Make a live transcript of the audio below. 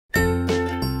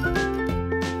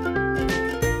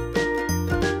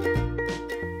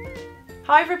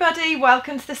Hi everybody,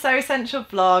 welcome to the Sew Essential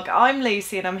vlog. I'm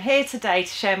Lucy and I'm here today to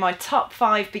share my top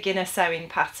 5 beginner sewing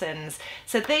patterns.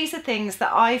 So these are things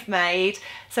that I've made,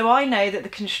 so I know that the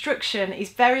construction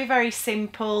is very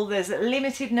simple. There's a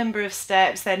limited number of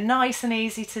steps, they're nice and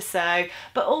easy to sew,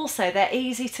 but also they're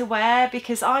easy to wear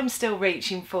because I'm still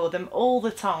reaching for them all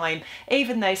the time,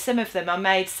 even though some of them I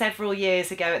made several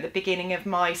years ago at the beginning of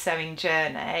my sewing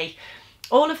journey.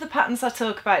 All of the patterns I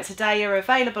talk about today are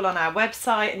available on our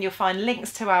website, and you'll find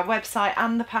links to our website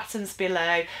and the patterns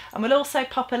below, and we'll also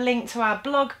pop a link to our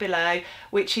blog below,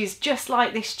 which is just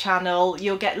like this channel.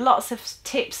 You'll get lots of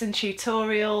tips and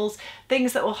tutorials,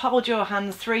 things that will hold your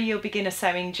hand through your beginner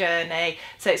sewing journey,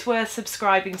 so it's worth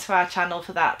subscribing to our channel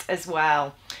for that as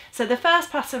well. So the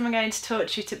first pattern I'm going to talk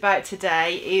to you about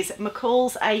today is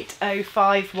McCall's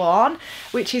 8051,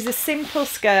 which is a simple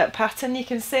skirt pattern. You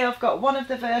can see I've got one of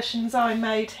the versions I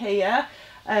made here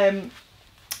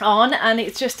on, and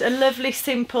it's just a lovely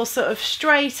simple sort of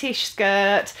straightish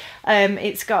skirt.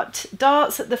 It's got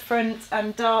darts at the front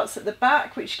and darts at the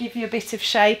back, which give you a bit of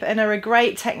shape and are a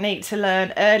great technique to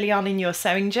learn early on in your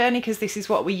sewing journey, because this is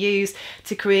what we use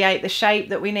to create the shape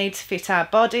that we need to fit our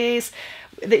bodies.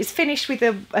 It's finished with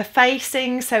a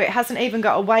facing, so it hasn't even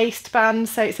got a waistband,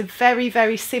 so it's a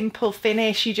very simple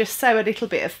finish. You just sew a little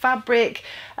bit of fabric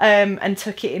and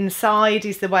tuck it inside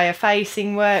is the way a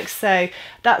facing works, so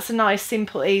that's a nice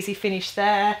simple easy finish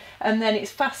there. And then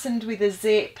it's fastened with a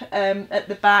zip at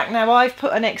the back. Now I've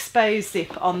put an exposed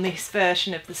zip on this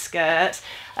version of the skirt.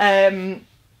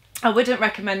 I wouldn't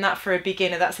recommend that for a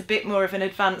beginner, that's a bit more of an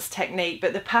advanced technique,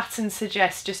 but the pattern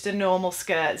suggests just a normal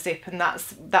skirt zip, and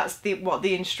that's what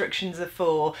the instructions are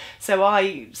for. So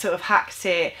I sort of hacked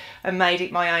it and made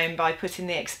it my own by putting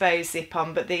the exposed zip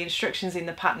on, but the instructions in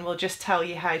the pattern will just tell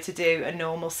you how to do a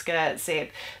normal skirt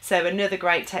zip. So another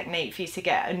great technique for you to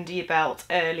get under your belt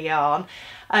early on.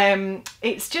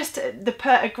 It's just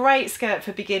a great skirt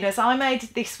for beginners. I made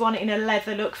this one in a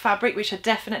leather look fabric, which I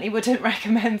definitely wouldn't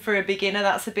recommend for a beginner.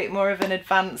 That's a bit more of an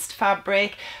advanced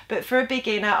fabric, but for a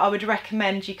beginner I would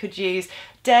recommend you could use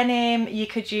denim, you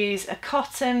could use a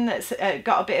cotton that's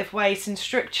got a bit of weight and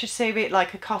structure to it,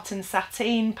 like a cotton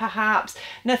sateen perhaps,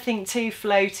 nothing too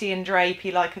floaty and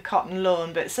drapey like a cotton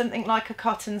lawn, but something like a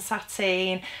cotton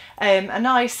sateen. A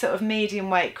nice sort of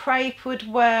medium weight crepe would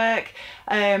work.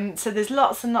 So there's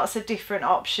lots and lots of different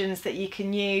options that you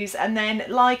can use, and then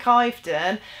like I've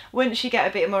done, once you get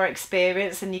a bit more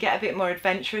experience and you get a bit more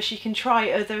adventurous, you can try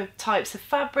other types of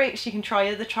fabrics, you can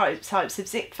try other types of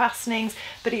zip fastenings,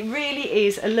 but it really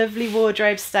is a lovely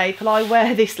wardrobe staple. I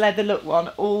wear this leather look one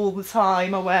all the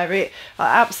time. I wear it,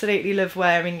 I absolutely love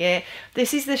wearing it.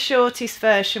 This is the shortest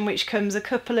version, which comes a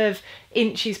couple of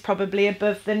inches probably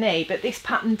above the knee, but this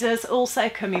pattern does also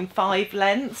come in 5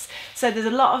 lengths, so there's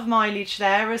a lot of mileage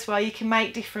there as well. You can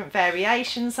make different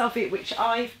variations of it, which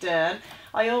I've done.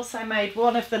 I also made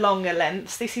one of the longer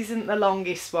lengths. This isn't the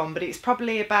longest one, but it's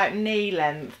probably about knee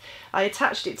length. I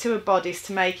attached it to a bodice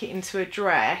to make it into a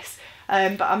dress,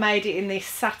 but I made it in this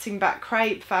satin back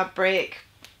crepe fabric,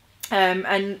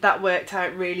 and that worked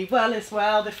out really well as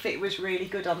well. The fit was really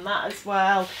good on that as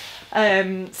well.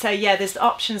 So yeah, there's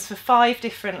options for 5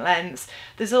 different lengths.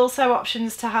 There's also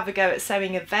options to have a go at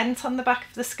sewing a vent on the back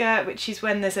of the skirt, which is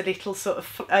when there's a little sort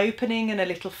of opening and a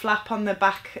little flap on the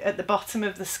back at the bottom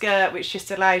of the skirt, which just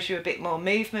allows you a bit more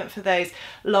movement for those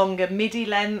longer midi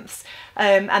lengths.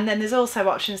 And then there's also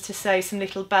options to sew some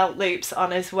little belt loops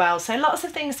on as well. So lots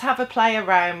of things to have a play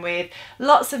around with,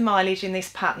 lots of mileage in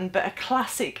this pattern, but a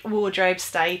classic wardrobe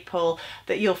staple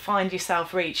that you'll find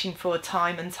yourself reaching for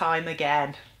time and time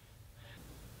again.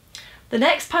 The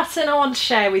next pattern I want to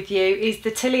share with you is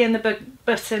the Tilly and the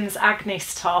Buttons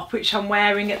Agnes top, which I'm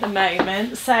wearing at the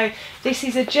moment. So this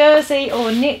is a jersey or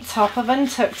knit top. I've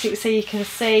untucked it so you can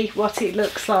see what it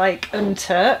looks like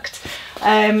untucked.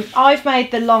 I've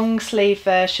made the long sleeve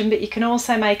version, but you can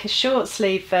also make a short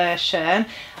sleeve version.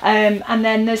 And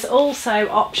then there's also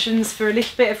options for a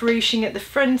little bit of ruching at the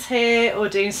front here, or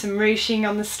doing some ruching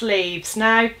on the sleeves.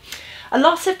 Now, a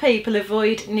lot of people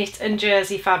avoid knit and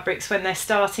jersey fabrics when they're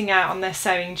starting out on their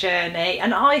sewing journey,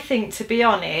 and I think, to be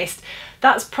honest,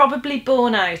 that's probably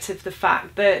born out of the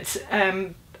fact that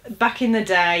back in the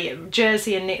day,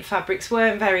 jersey and knit fabrics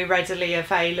weren't very readily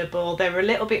available. They were a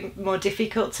little bit more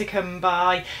difficult to come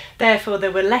by, therefore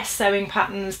there were less sewing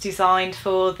patterns designed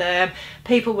for them,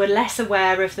 people were less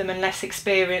aware of them and less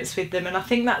experienced with them, and I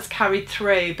think that's carried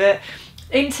through. But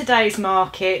in today's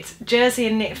market, jersey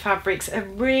and knit fabrics are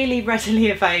really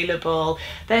readily available.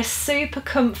 They're super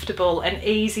comfortable and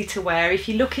easy to wear. If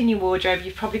you look in your wardrobe,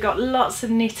 you've probably got lots of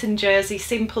knit and jersey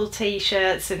simple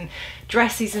t-shirts and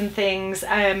dresses and things.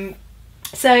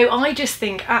 So I just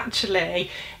think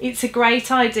actually it's a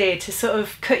great idea to sort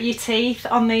of cut your teeth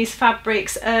on these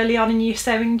fabrics early on in your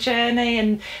sewing journey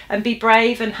and be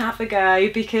brave and have a go,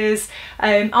 because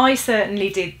I certainly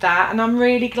did that, and I'm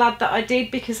really glad that I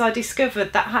did, because I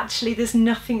discovered that actually there's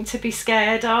nothing to be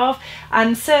scared of.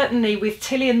 And certainly with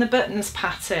Tilly and the Buttons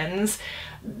patterns,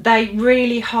 they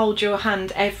really hold your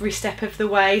hand every step of the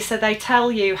way. So they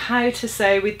tell you how to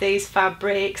sew with these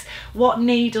fabrics, what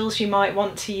needles you might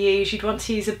want to use. You'd want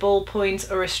to use a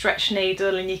ballpoint or a stretch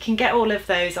needle, and you can get all of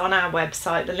those on our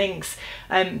website. The links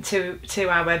to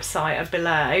our website are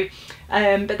below.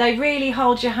 But they really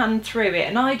hold your hand through it,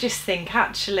 and I just think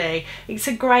actually it's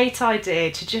a great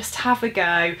idea to just have a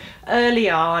go early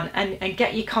on and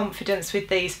get your confidence with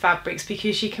these fabrics,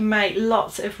 because you can make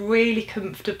lots of really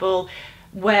comfortable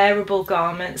wearable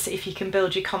garments if you can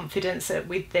build your confidence up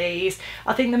with these.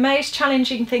 I think the most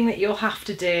challenging thing that you'll have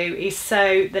to do is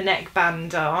sew the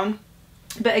neckband on.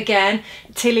 But again,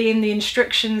 Tilly in the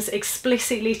instructions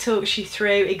explicitly talks you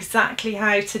through exactly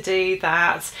how to do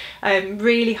that.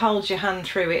 Really holds your hand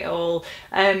through it all.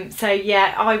 So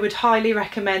yeah, I would highly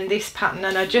recommend this pattern,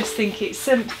 and I just think it's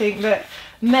something that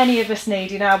many of us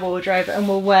need in our wardrobe and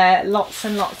will wear lots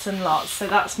and lots and lots. So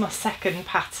that's my second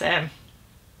pattern.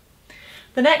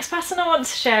 The next pattern I want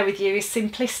to share with you is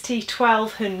Simplicity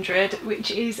 1200,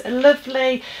 which is a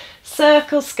lovely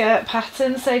circle skirt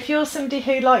pattern. So if you're somebody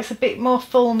who likes a bit more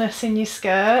fullness in your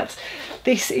skirt,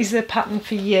 this is the pattern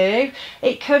for you.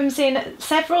 It comes in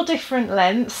several different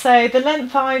lengths. So the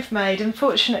length I've made,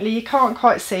 unfortunately you can't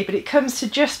quite see, but it comes to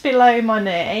just below my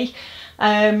knee.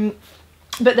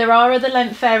 But there are other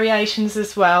length variations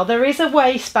as well. There is a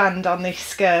waistband on this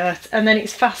skirt, and then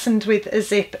it's fastened with a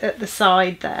zip at the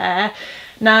side there.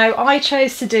 Now I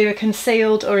chose to do a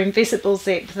concealed or invisible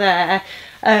zip there,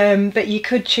 but you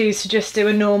could choose to just do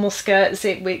a normal skirt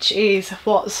zip, which is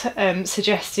what's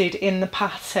suggested in the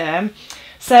pattern.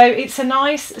 So it's a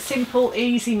nice, simple,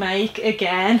 easy make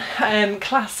again.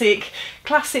 Classic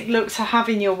look to have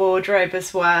in your wardrobe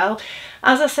as well.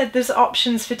 As I said, there's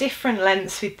options for different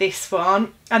lengths with this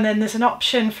one, and then there's an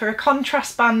option for a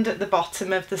contrast band at the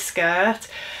bottom of the skirt.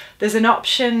 There's an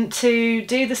option to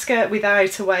do the skirt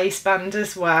without a waistband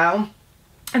as well.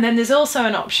 And then there's also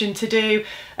an option to do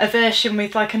a version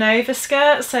with like an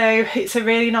overskirt, so it's a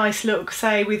really nice look,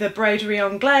 say with a broderie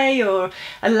anglais or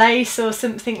a lace or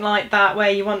something like that, where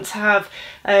you want to have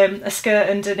a skirt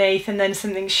underneath and then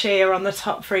something sheer on the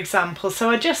top, for example. So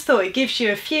I just thought it gives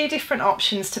you a few different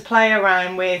options to play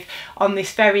around with on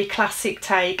this very classic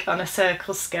take on a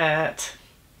circle skirt.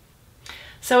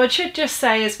 So I should just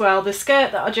say as well, the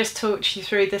skirt that I just talked you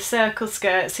through, the circle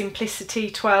skirt Simplicity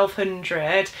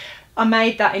 1200, I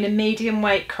made that in a medium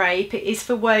weight crepe. It is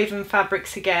for woven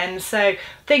fabrics again, so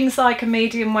things like a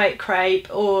medium weight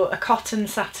crepe or a cotton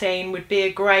sateen would be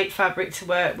a great fabric to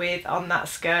work with on that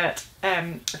skirt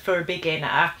for a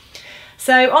beginner.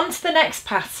 So on to the next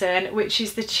pattern, which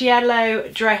is the Cielo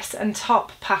dress and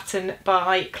top pattern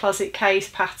by Closet Case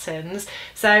Patterns.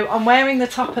 So I'm wearing the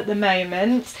top at the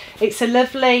moment. It's a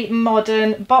lovely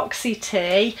modern boxy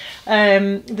tee.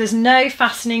 There's no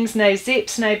fastenings, no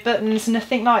zips, no buttons,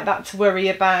 nothing like that to worry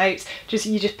about.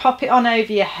 You just pop it on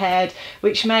over your head,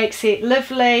 which makes it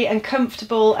lovely and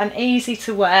comfortable and easy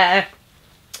to wear.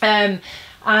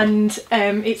 And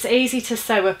it's easy to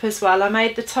sew up as well. I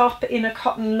made the top in a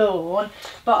cotton lawn,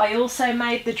 but I also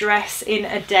made the dress in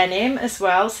a denim as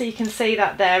well, so you can see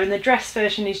that there. And the dress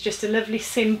version is just a lovely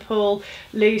simple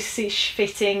loose-ish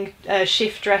fitting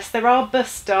shift dress. There are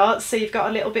bust darts, so you've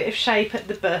got a little bit of shape at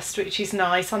the bust, which is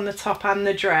nice on the top and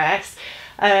the dress.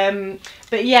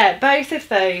 But yeah, both of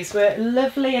those were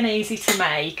lovely and easy to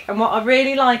make, and what I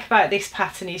really like about this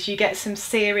pattern is you get some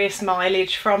serious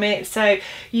mileage from it. So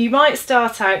you might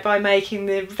start out by making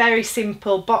the very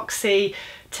simple boxy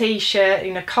t-shirt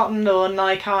in a cotton lawn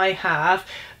like I have,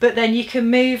 but then you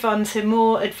can move on to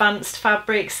more advanced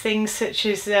fabrics, things such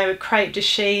as crepe de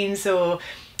chines or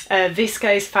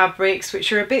viscose fabrics,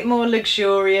 which are a bit more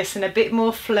luxurious and a bit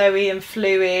more flowy and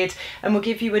fluid, and will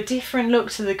give you a different look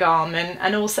to the garment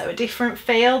and also a different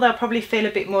feel. They'll probably feel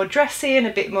a bit more dressy and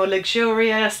a bit more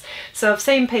luxurious. So I've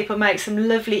seen people make some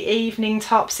lovely evening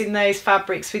tops in those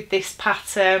fabrics with this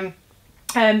pattern.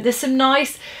 There's some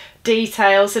nice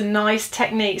details and nice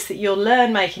techniques that you'll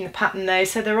learn making the pattern though.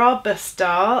 So there are bust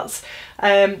darts.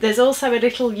 There's also a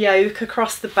little yoke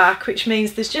across the back, which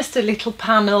means there's just a little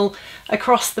panel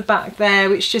across the back there,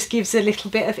 which just gives a little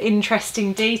bit of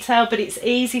interesting detail, but it's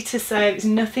easy to sew. It's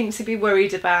nothing to be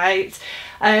worried about.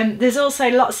 There's also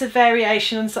lots of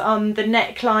variations on the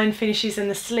neckline finishes and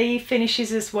the sleeve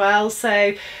finishes as well.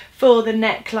 So for the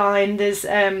neckline, there's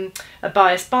a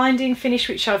bias binding finish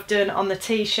which I've done on the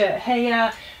t-shirt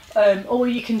here. Or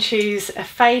you can choose a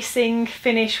facing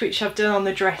finish, which I've done on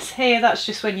the dress here. That's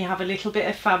just when you have a little bit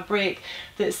of fabric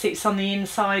that sits on the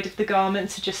inside of the garment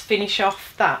to just finish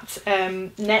off that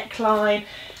neckline.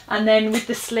 And then with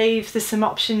the sleeves, there's some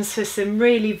options for some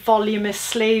really voluminous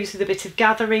sleeves with a bit of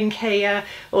gathering here,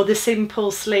 or the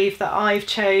simple sleeve that I've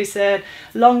chosen,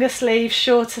 longer sleeves,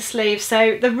 shorter sleeves.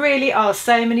 So there really are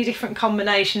so many different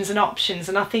combinations and options,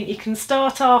 and I think you can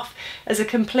start off as a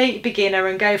complete beginner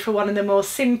and go for one of the more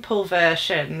simple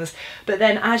versions, but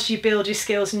then as you build your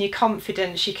skills and your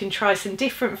confidence, you can try some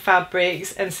different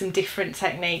fabrics and some different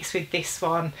techniques with this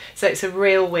one. So it's a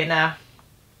real winner.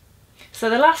 So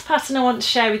the last pattern I want to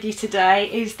share with you today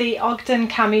is the Ogden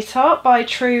Cami Top by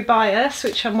True Bias,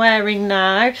 which I'm wearing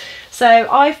now. So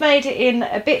I've made it in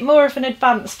a bit more of an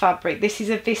advanced fabric. This is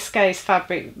a viscose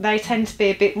fabric. They tend to be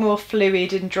a bit more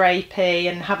fluid and drapey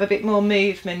and have a bit more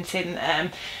movement in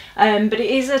them. But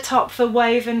it is a top for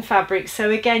woven fabric,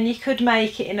 so again you could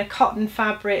make it in a cotton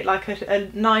fabric, like a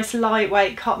nice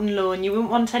lightweight cotton lawn. You wouldn't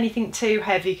want anything too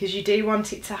heavy because you do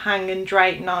want it to hang and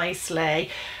drape nicely.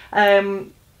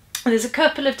 There's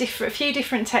a few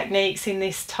different techniques in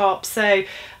this top. So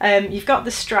you've got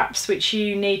the straps which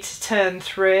you need to turn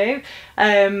through.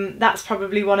 That's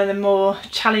probably one of the more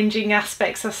challenging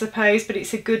aspects, I suppose, but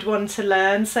it's a good one to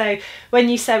learn. So when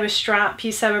you sew a strap,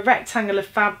 you sew a rectangle of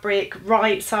fabric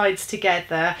right sides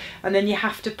together, and then you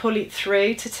have to pull it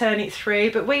through to turn it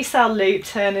through. But we sell loop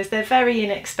turners. They're very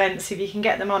inexpensive. You can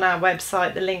get them on our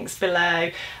website, the link's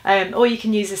below, or you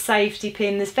can use a safety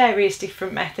pin. There's various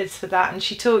different methods for that, and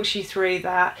she talks you through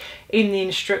that in the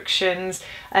instructions.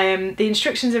 The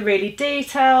instructions are really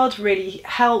detailed, really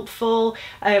helpful.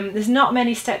 There's not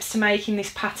many steps to making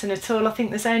this pattern at all. I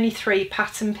think there's only 3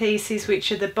 pattern pieces, which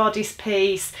are the bodice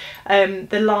piece,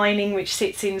 the lining which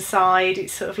sits inside.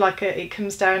 It's sort of like it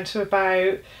comes down to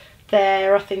about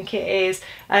there, I think it is,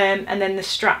 and then the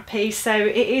strap piece. So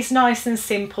it is nice and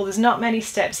simple. There's not many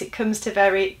steps. It comes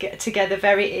together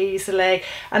very easily,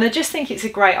 and I just think it's a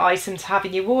great item to have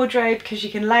in your wardrobe because you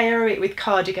can layer it with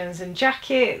cardigans and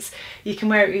jackets. You can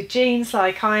wear it with jeans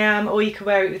like I am, or you can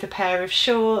wear it with a pair of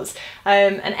shorts,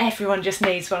 and everyone just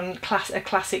needs a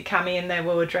classic cami in their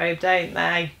wardrobe, don't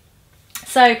they?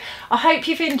 So I hope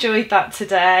you've enjoyed that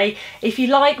today. If you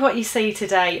like what you see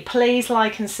today, please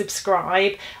like and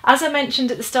subscribe. As I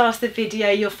mentioned at the start of the video,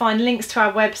 you'll find links to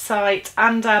our website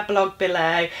and our blog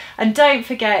below. And don't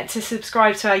forget to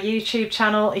subscribe to our YouTube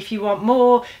channel if you want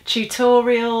more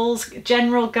tutorials,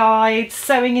 general guides,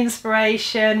 sewing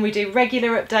inspiration. We do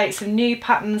regular updates of new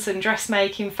patterns and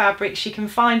dressmaking fabrics. You can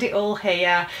find it all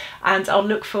here, and I'll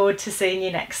look forward to seeing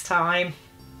you next time.